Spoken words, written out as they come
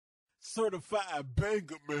Certified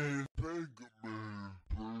banga man, banga man,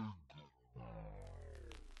 banga.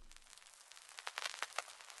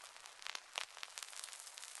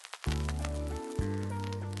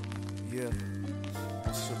 Yeah,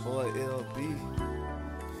 it's your boy LB,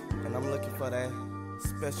 and I'm looking for that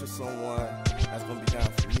special someone that's gonna be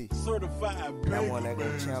down for me. Certified banga that one that gonna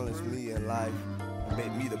man. challenge me in life and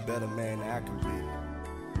make me the better man that I can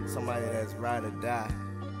be. Somebody that's ride or die.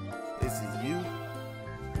 Is it you,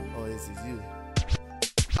 or is it you?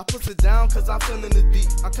 I put it down cause I'm feeling this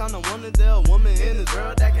beat. I kinda wonder there a woman in this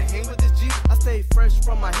world that can hang with this G. I stay fresh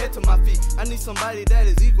from my head to my feet. I need somebody that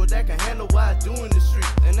is equal, that can handle what I do in the street.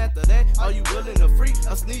 And after that, are you willing to freak?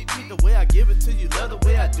 A sneak peek the way I give it to you, love the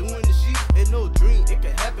way I do in the sheet. Ain't no dream, it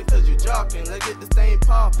can happen cause you jogging. Let's get this thing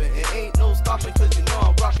poppin'. It ain't no stopping cause you know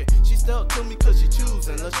I'm rockin'. She stuck to me cause she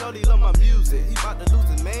choosing. Lil' shorty love my music. He bout to lose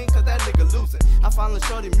his man cause that nigga losing. I find Lil'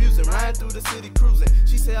 shorty music, riding through the city cruising.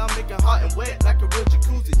 She say I'm making hot and wet like a real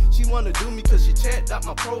jacuzzi. She wanna do me cause she checked out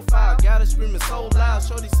my profile. Got her screaming so loud,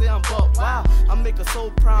 shorty say I'm buck wild. I make her so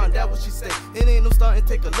proud, that what she say. It ain't no starting,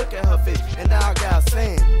 take a look at her face. And now I got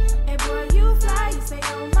saying, hey boy, you fly, you say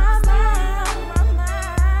on my mind, on my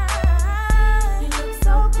mind. You look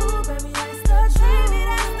so cool, baby, that's the truth. Baby,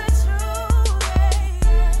 that's the truth,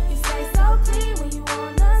 yeah. You stay so clean when you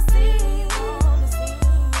wanna see,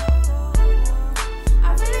 I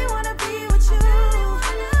really wanna be with you.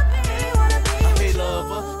 hey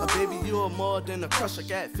lover, baby, you are more than a crush. I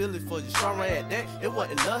got feelings for you, strong right at that. It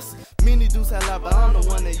wasn't lust. Many dudes have lied, but I'm the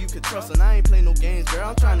one that you can trust. And I ain't play no games, girl.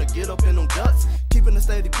 I'm trying to get up in them guts. Keeping a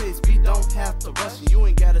steady pace, we don't have to rush. And you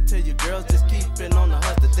ain't gotta tell your girls, just keeping on the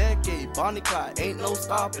hustle. Decade, Bonnie Clyde, ain't no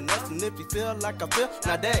stopping us. And if you feel like I feel,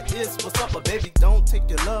 now that is what's up. But baby, don't take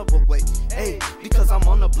your love away. Hey, because I'm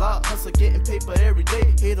on the block, hustle, getting paper every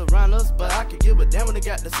day. Hate around us, but I can give a damn what they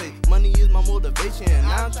got to say. Money is my motivation, and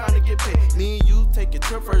I'm trying to get paid. Me and you take it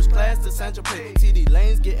to first class to San Tropez. See these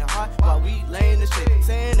lanes getting hot while we laying the shit.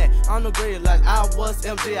 Saying that I'm no greater like I was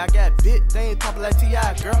MJ. I got big things poppin' like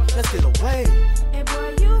T.I. Girl, let's get away. Hey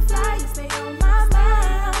boy, you fly, you stay on my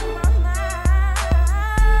mind.